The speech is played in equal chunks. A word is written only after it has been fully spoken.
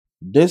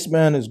This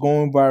man is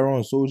going viral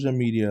on social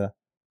media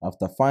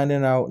after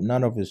finding out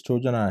none of his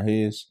children are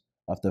his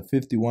after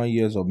 51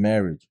 years of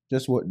marriage.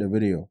 Just watch the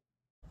video.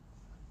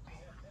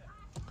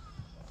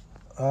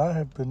 I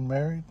have been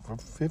married for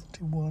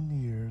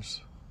 51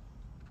 years.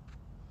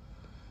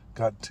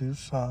 Got two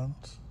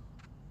sons,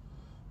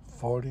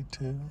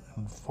 42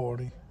 and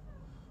 40.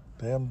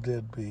 Damn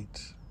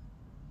deadbeats.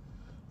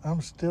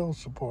 I'm still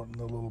supporting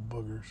the little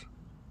boogers.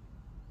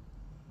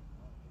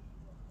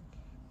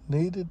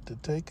 Needed to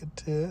take a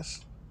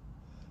test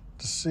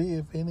to see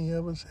if any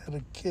of us had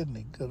a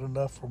kidney good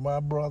enough for my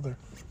brother.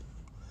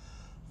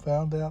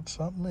 Found out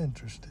something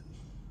interesting.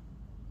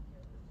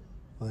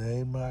 They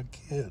ain't my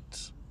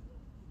kids.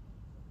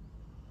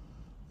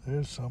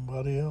 There's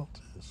somebody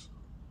else's.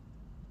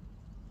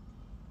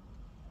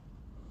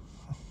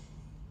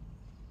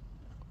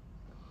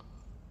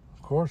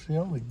 Of course, the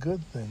only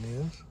good thing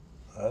is,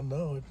 I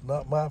know it's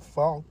not my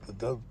fault that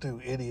those two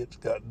idiots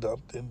got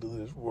dumped into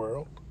this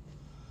world.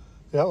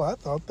 Hell, I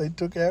thought they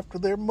took after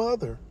their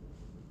mother.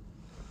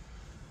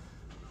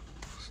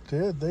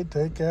 Instead, they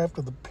take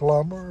after the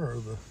plumber or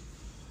the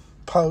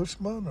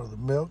postman or the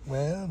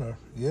milkman, or,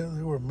 yeah,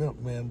 they were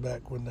milkmen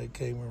back when they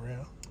came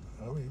around.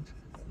 I mean,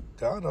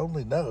 God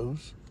only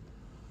knows.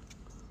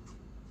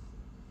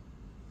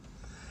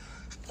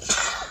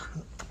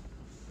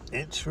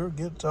 It sure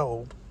gets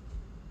old.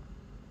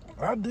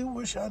 I do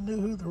wish I knew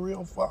who the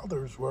real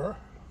fathers were.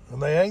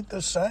 And they ain't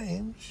the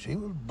same. She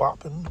was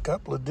bopping a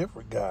couple of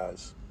different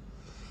guys.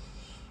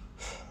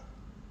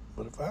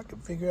 But if I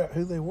could figure out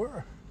who they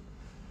were,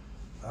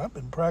 I've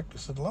been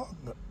practicing law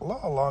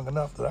long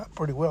enough that I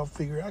pretty well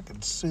figure I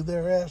could sue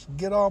their ass and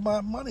get all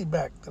my money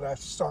back that I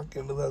sunk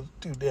into those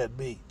two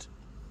deadbeats.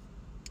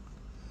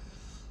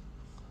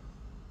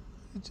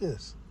 It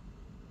just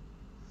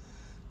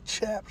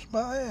chaps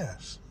my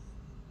ass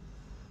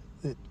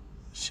that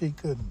she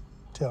couldn't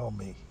tell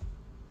me.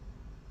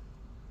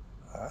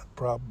 I'd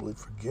probably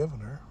forgiven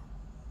her.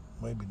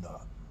 Maybe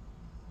not.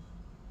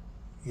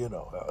 You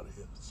know how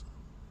it is.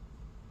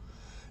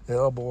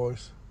 Hell,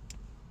 boys,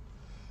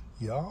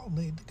 y'all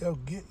need to go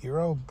get your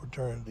own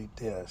paternity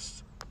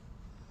test.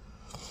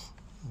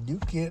 You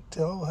can't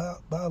tell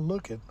by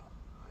looking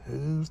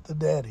who's the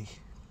daddy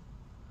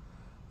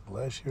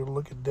unless you're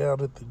looking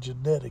down at the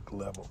genetic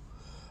level.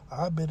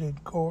 I've been in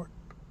court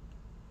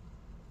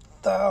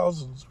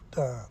thousands of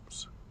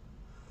times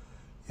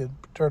in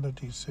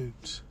paternity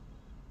suits,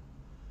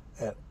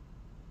 and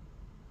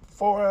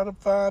 4 out of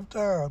 5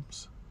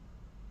 times,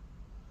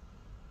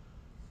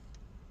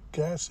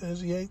 guy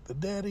says he ain't the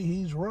daddy,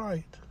 he's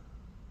right.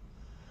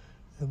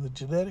 And the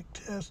genetic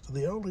test is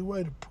the only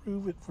way to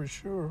prove it for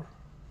sure.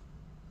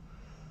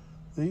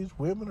 These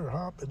women are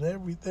hopping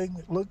everything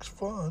that looks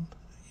fun.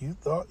 You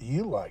thought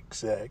you liked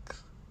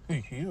sex.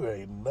 You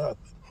ain't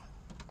nothing.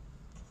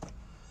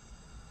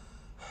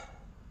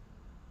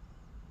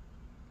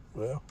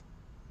 Well,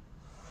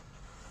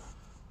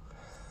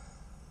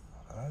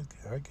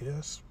 I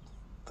guess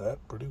that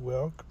pretty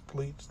well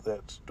completes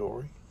that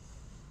story.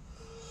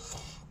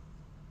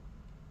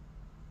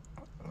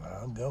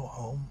 I'll go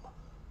home,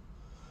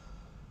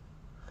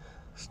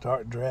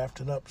 start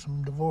drafting up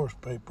some divorce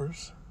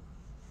papers,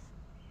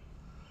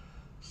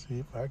 see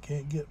if I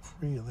can't get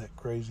free of that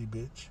crazy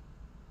bitch.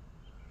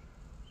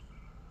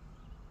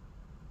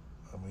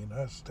 I mean,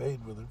 I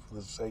stayed with her for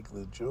the sake of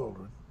the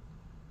children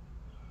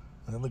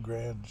and the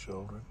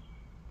grandchildren,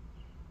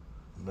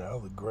 now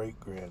the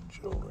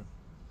great-grandchildren.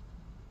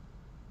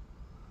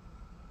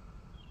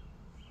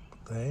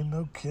 But they ain't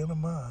no kin of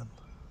mine.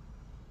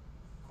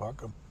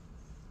 Fuck 'em.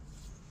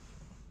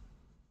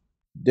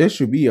 This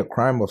should be a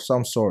crime of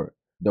some sort.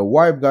 The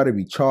wife gotta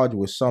be charged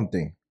with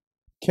something.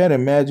 Can't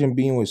imagine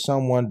being with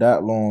someone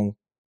that long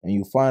and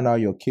you find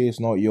out your kid's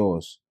not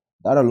yours.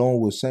 That alone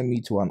will send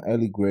me to an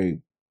early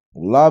grave.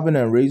 Loving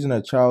and raising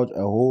a child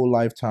a whole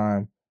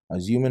lifetime,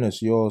 assuming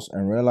it's yours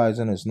and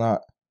realizing it's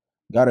not,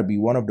 gotta be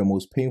one of the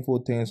most painful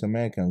things a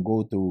man can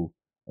go through,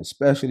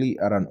 especially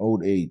at an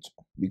old age.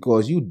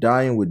 Because you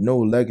dying with no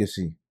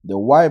legacy. The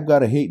wife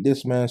gotta hate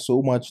this man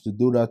so much to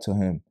do that to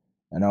him.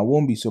 And I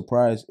won't be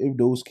surprised if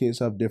those kids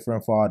have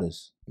different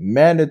fathers.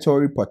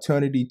 Mandatory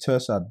paternity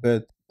tests at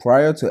birth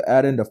prior to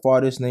adding the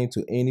father's name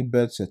to any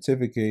birth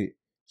certificate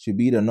should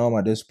be the norm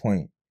at this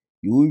point.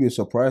 You will be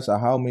surprised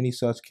at how many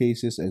such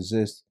cases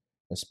exist,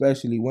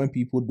 especially when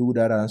people do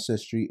that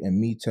ancestry and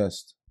me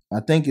test. I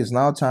think it's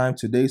now time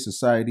today's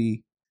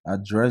society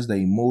address the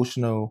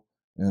emotional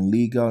and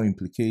legal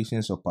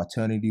implications of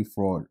paternity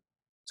fraud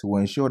to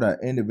ensure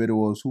that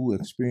individuals who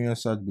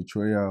experience such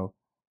betrayal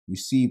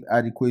receive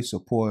adequate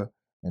support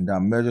and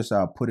that measures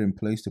are put in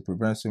place to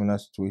prevent similar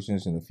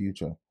situations in the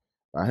future.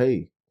 But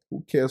hey,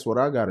 who cares what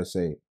I gotta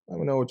say? Let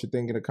me know what you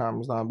think in the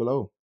comments down below.